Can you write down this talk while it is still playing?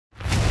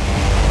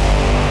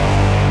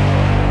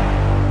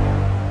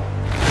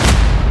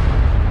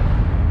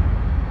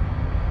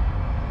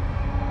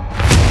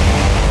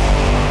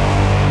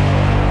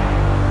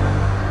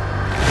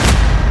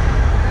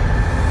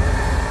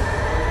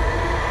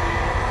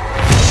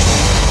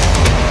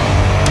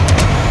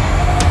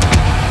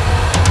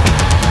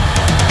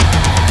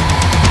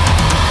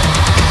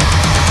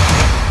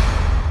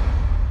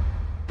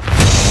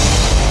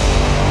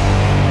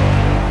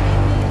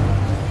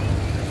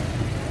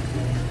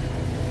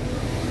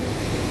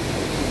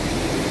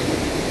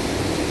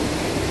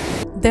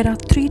There are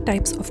three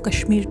types of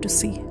Kashmir to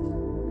see.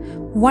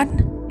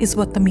 One is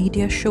what the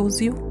media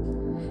shows you,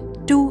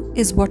 two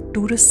is what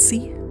tourists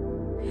see,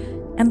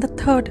 and the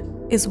third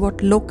is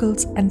what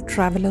locals and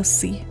travelers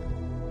see.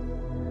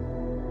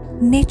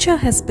 Nature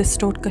has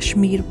bestowed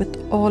Kashmir with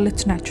all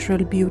its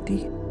natural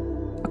beauty.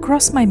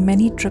 Across my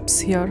many trips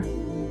here,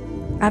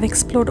 I've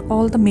explored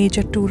all the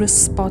major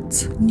tourist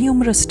spots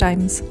numerous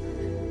times,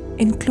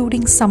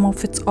 including some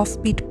of its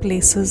offbeat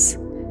places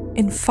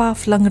in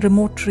far-flung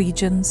remote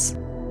regions.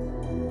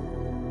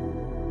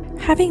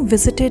 Having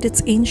visited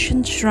its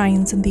ancient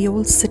shrines in the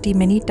old city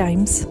many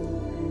times,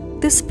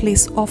 this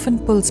place often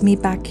pulls me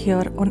back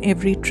here on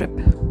every trip.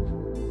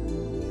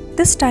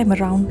 This time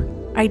around,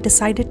 I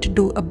decided to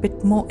do a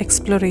bit more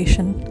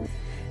exploration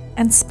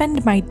and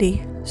spend my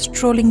day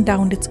strolling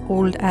down its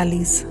old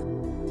alleys.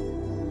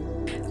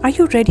 Are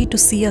you ready to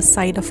see a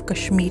side of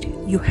Kashmir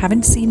you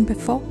haven't seen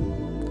before?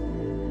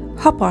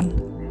 Hop on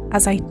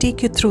as I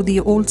take you through the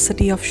old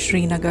city of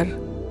Srinagar,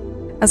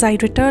 as I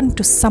return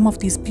to some of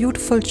these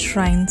beautiful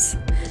shrines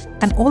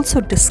and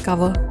also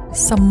discover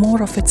some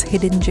more of its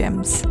hidden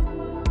gems.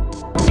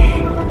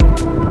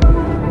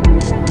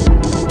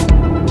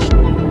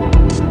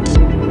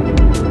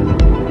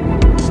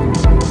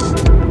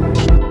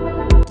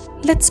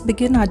 Let's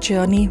begin our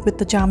journey with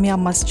the Jamia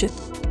Masjid.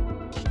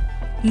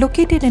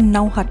 Located in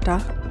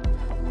Nowhatta,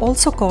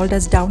 also called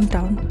as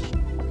downtown,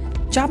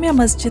 Jamia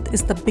Masjid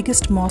is the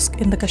biggest mosque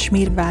in the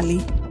Kashmir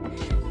Valley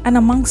and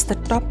amongst the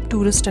top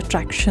tourist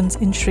attractions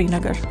in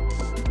Srinagar.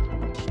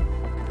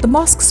 The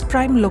mosque's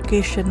prime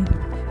location,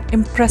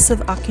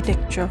 impressive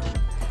architecture,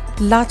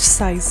 large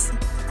size,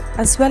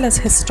 as well as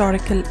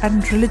historical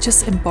and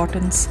religious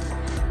importance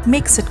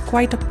makes it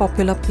quite a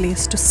popular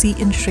place to see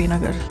in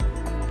Srinagar.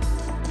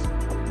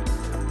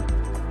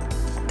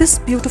 This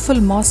beautiful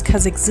mosque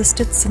has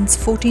existed since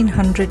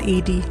 1400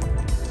 AD.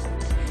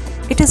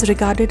 It is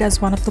regarded as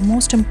one of the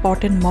most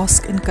important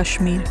mosques in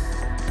Kashmir.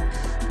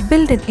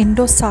 Built in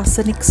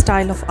Indo-Sasanic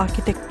style of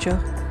architecture,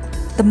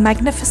 the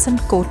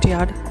magnificent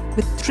courtyard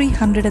with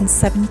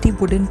 370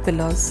 wooden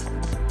pillars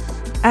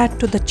add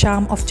to the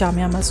charm of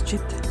Jamia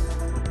Masjid.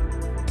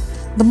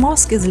 The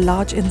mosque is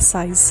large in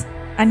size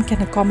and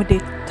can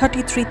accommodate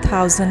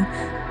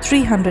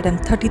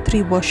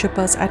 33,333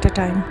 worshippers at a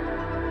time.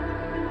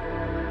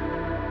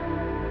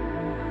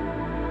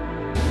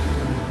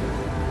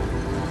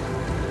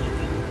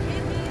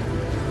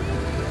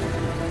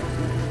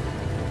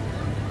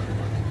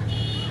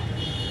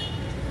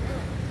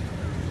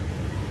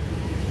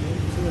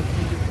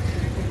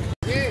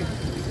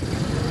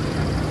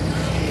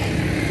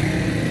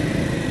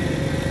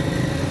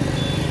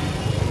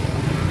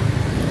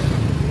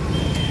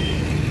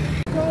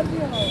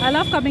 I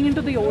love coming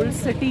into the old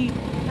city,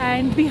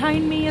 and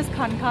behind me is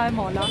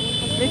Khanqah-e-Moula,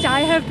 which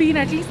I have been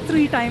at least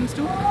 3 times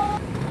to.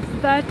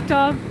 But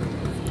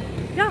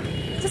yeah,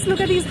 just look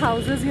at these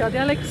houses here.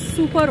 They're like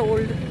super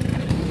old.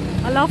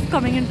 I love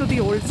coming into the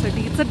old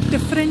city. It's a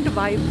different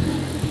vibe.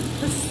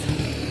 Just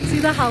see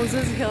the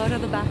houses here at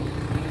the back.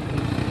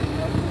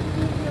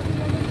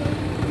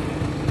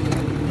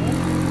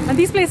 And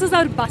these places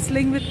are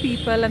bustling with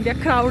people and they're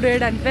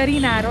crowded and very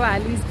narrow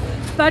alleys.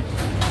 But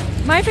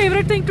my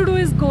favorite thing to do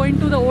is go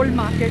into the old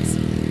markets.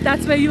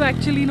 That's where you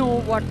actually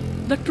know what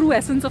the true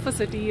essence of a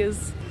city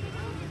is.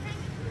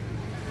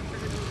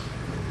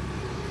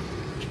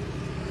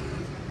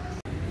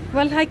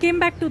 Well, I came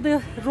back to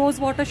the rose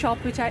water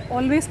shop, which I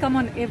always come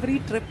on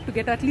every trip to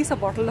get at least a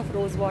bottle of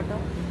rose water.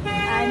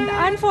 And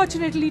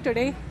unfortunately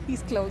today,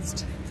 he's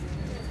closed.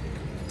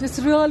 This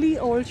really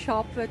old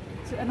shop with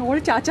an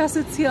old chacha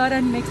sits here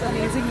and makes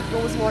amazing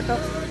rose water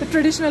the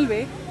traditional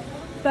way.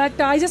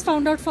 But I just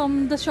found out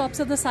from the shops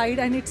at the side,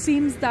 and it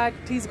seems that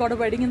he's got a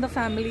wedding in the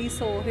family,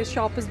 so his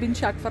shop has been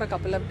shut for a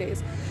couple of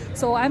days.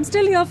 So I'm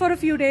still here for a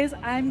few days.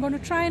 I'm going to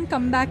try and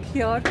come back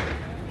here,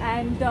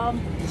 and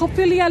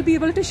hopefully I'll be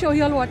able to show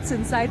you all what's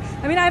inside.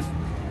 I mean,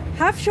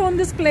 have shown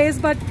this place,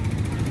 but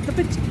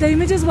the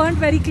images weren't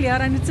very clear,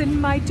 and it's in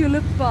my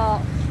tulip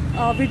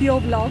video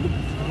vlog.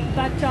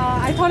 But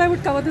I thought I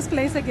would cover this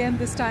place again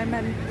this time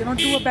and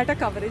do a better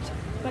coverage.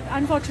 But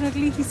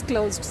unfortunately, he's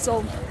closed.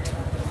 So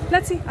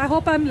let's see. I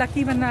hope I'm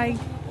lucky when I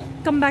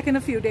come back in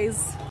a few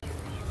days.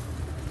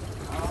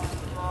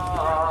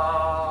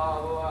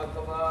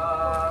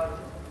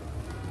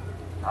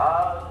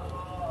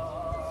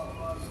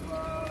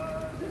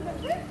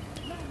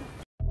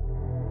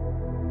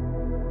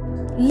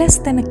 Less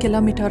than a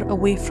kilometer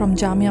away from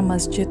Jamia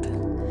Masjid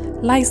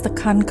lies the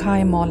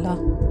Khanqah-e-Moula,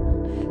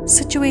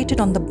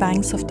 situated on the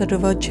banks of the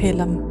river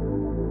Jhelum.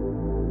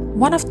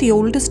 One of the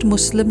oldest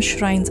Muslim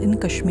shrines in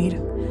Kashmir,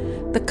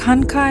 the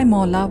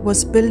Khanqah-e-Moula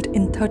was built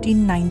in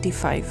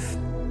 1395.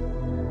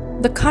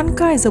 The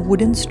Khanqah is a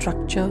wooden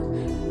structure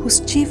whose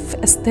chief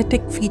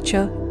aesthetic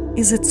feature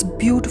is its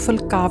beautiful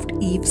carved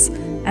eaves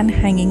and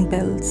hanging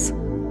bells.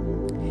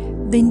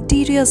 The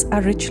interiors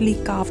are richly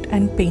carved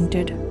and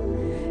painted,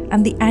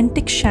 and the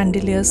antique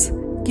chandeliers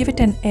give it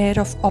an air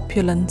of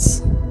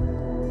opulence.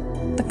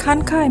 The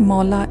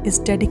Khanqah-e-Moula is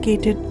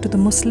dedicated to the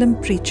Muslim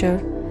preacher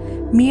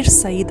Mir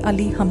Sayyid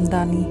Ali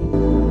Hamdani.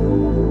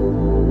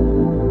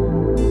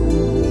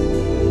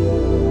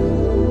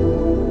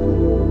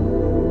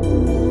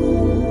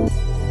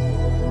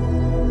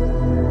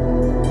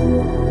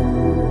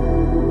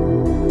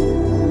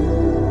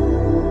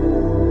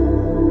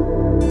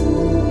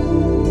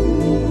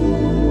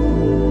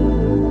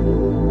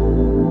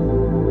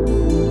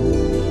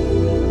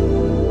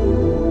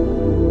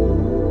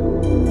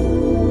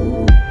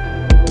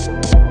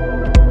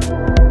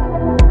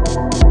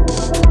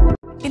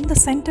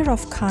 center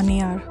of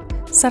Khaniyar,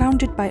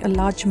 surrounded by a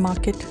large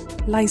market,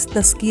 lies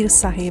Dasgir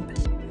Sahib,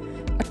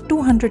 a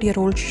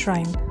 200-year-old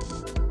shrine.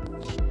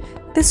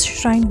 This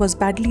shrine was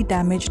badly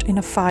damaged in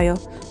a fire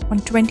on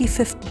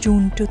 25th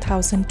June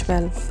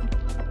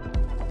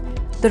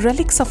 2012. The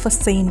relics of a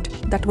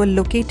saint that were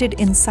located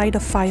inside a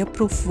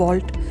fireproof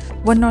vault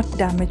were not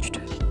damaged.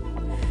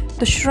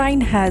 The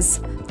shrine has,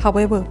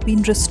 however,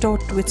 been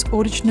restored to its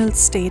original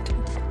state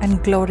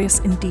and glorious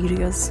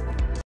interiors.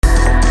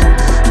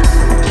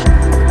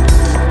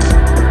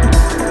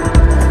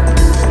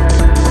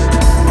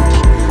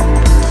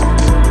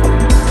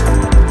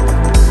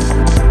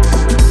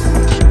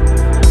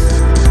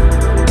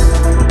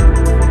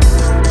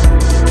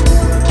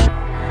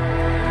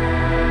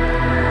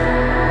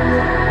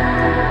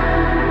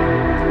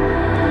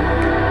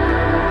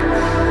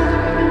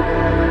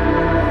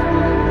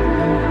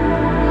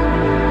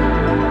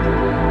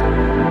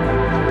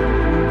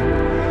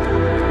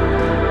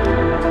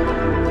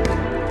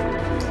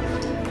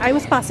 I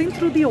was passing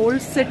through the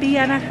old city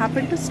and I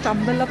happened to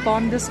stumble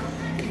upon this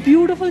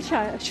beautiful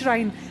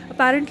shrine.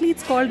 Apparently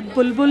it's called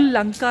Bulbul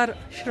Lankar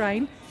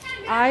Shrine.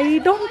 I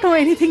don't know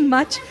anything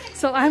much,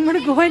 so I'm going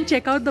to go and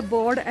check out the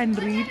board and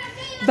read.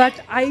 But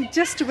I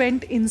just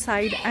went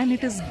inside and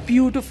it is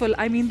beautiful.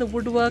 I mean, the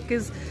woodwork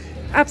is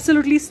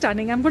absolutely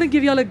stunning. I'm going to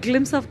give you all a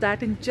glimpse of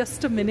that in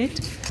just a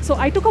minute. So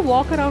I took a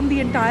walk around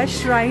the entire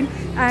shrine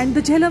and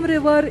the Jhelum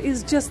river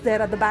is just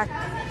there at the back.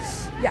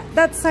 Yeah,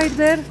 that side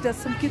there, there's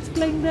some kids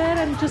playing there,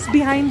 and just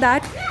behind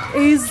that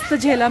is the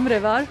Jhelum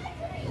river.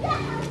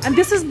 And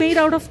this is made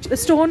out of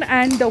stone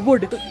and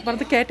wood. One of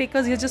the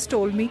caretakers here just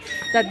told me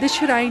that this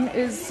shrine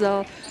is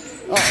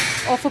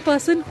of a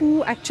person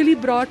who actually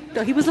brought,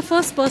 he was the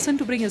first person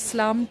to bring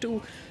Islam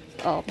to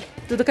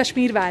the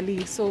Kashmir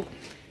valley. So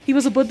he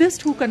was a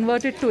Buddhist who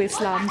converted to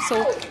Islam.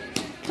 So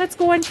let's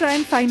go and try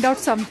and find out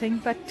something.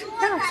 But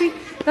yeah, see,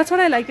 that's what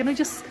I like, you know,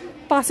 just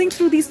passing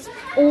through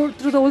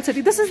through the old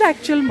city. This is the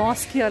actual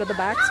mosque here at the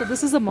back. So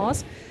this is a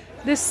mosque.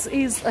 This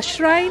is a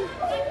shrine,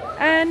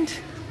 and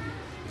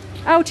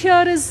out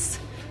here is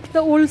the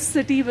old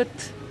city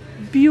with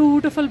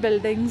beautiful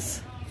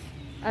buildings.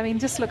 I mean,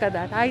 just look at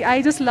that.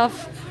 I just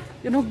love,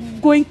 you know,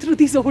 going through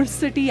these old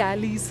city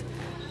alleys.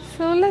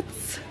 So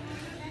let's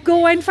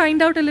go and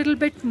find out a little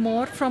bit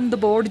more from the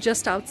board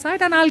just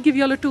outside, and I'll give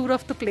you all a tour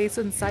of the place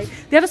inside.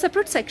 They have a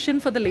separate section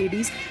for the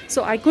ladies,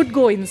 so I could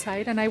go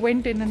inside, and I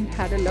went in and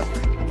had a look.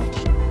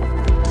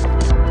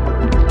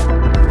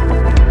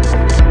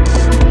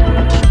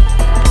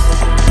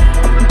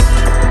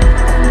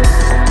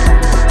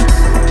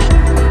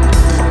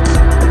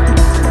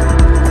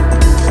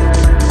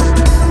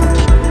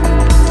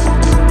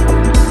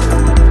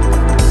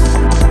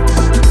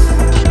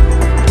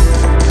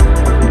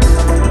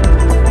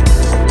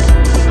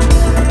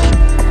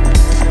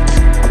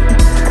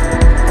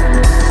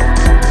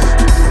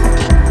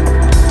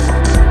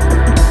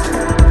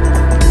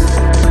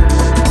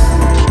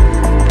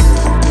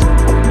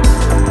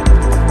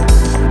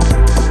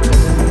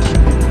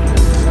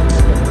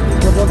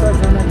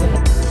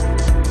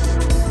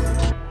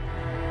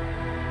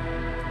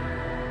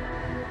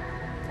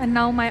 And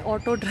now my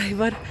auto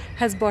driver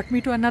has brought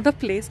me to another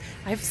place.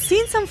 I've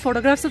seen some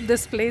photographs of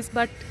this place,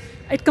 but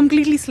it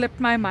completely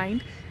slipped my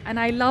mind. And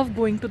I love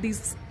going to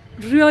these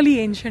really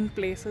ancient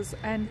places.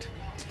 And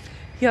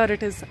here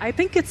it is. I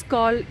think it's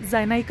called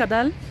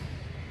Zainai-Kadal,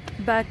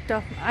 but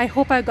I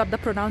hope I got the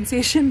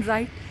pronunciation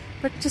right.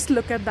 But just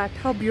look at that,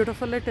 how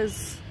beautiful it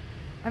is.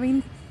 I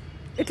mean,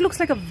 it looks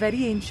like a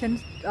very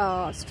ancient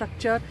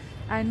structure,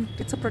 and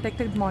it's a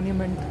protected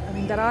monument. I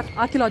mean, there are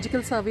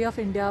Archaeological Survey of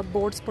India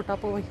boards put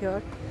up over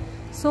here.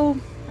 So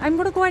I'm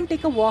going to go and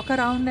take a walk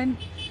around and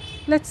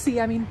let's see.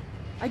 I mean,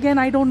 again,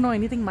 I don't know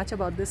anything much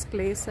about this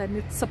place, and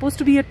it's supposed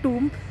to be a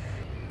tomb.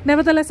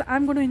 Nevertheless,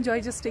 I'm going to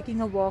enjoy just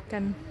taking a walk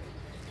and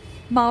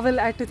marvel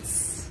at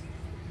its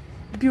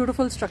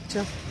beautiful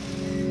structure.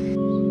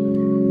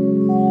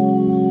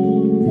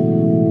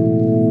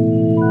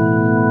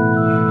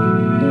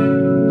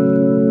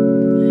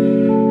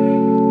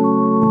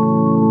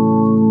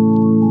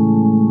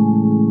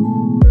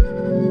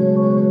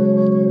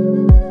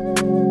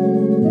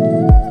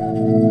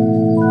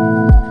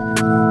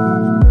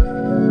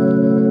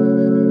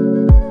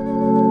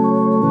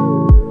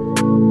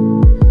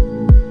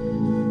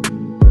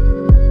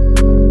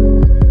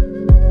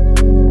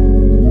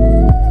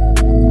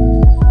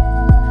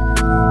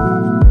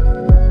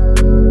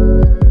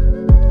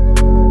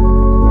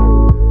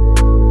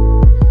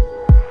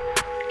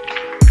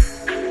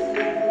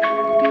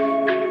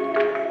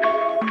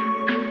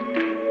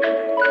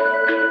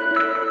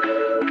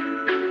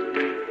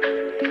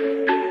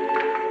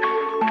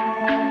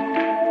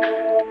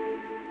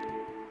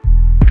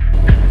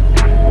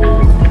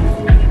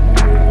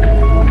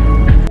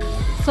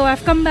 So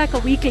I've come back a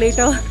week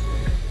later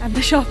and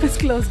the shop is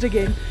closed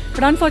again.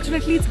 But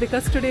unfortunately it's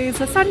because today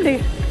is a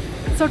Sunday.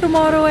 So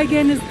tomorrow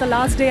again is the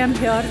last day I'm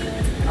here.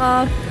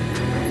 I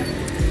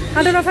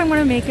don't know if I'm going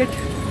to make it.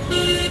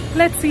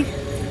 Let's see.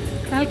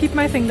 I'll keep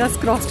my fingers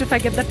crossed if I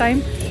get the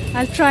time.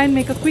 I'll try and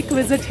make a quick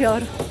visit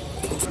here.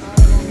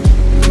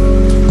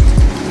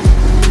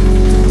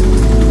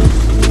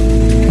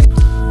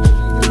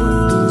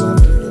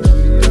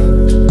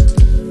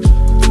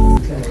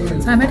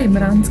 I'm at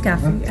Imran's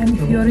Cafe, and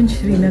if you're in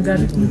Srinagar,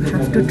 you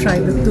have to try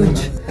the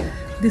tuj.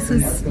 This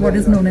is what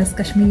is known as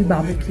Kashmiri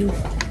barbecue,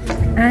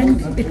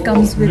 and it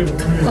comes with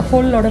a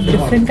whole lot of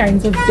different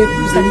kinds of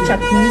dips and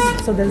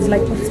chutneys. So there's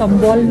like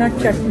some walnut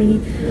chutney,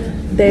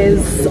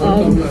 there's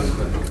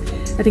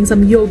I think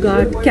some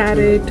yogurt,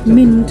 carrot,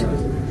 mint,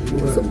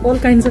 so all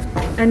kinds of,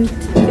 and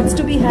it's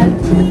to be had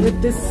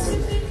with this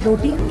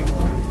roti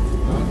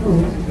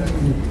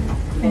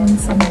and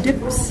some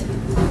dips.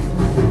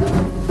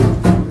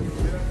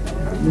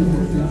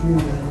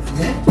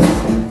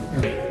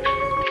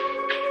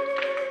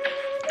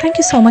 Thank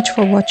you so much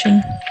for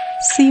watching.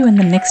 See you in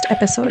the next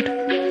episode.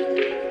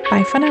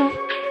 Bye for now.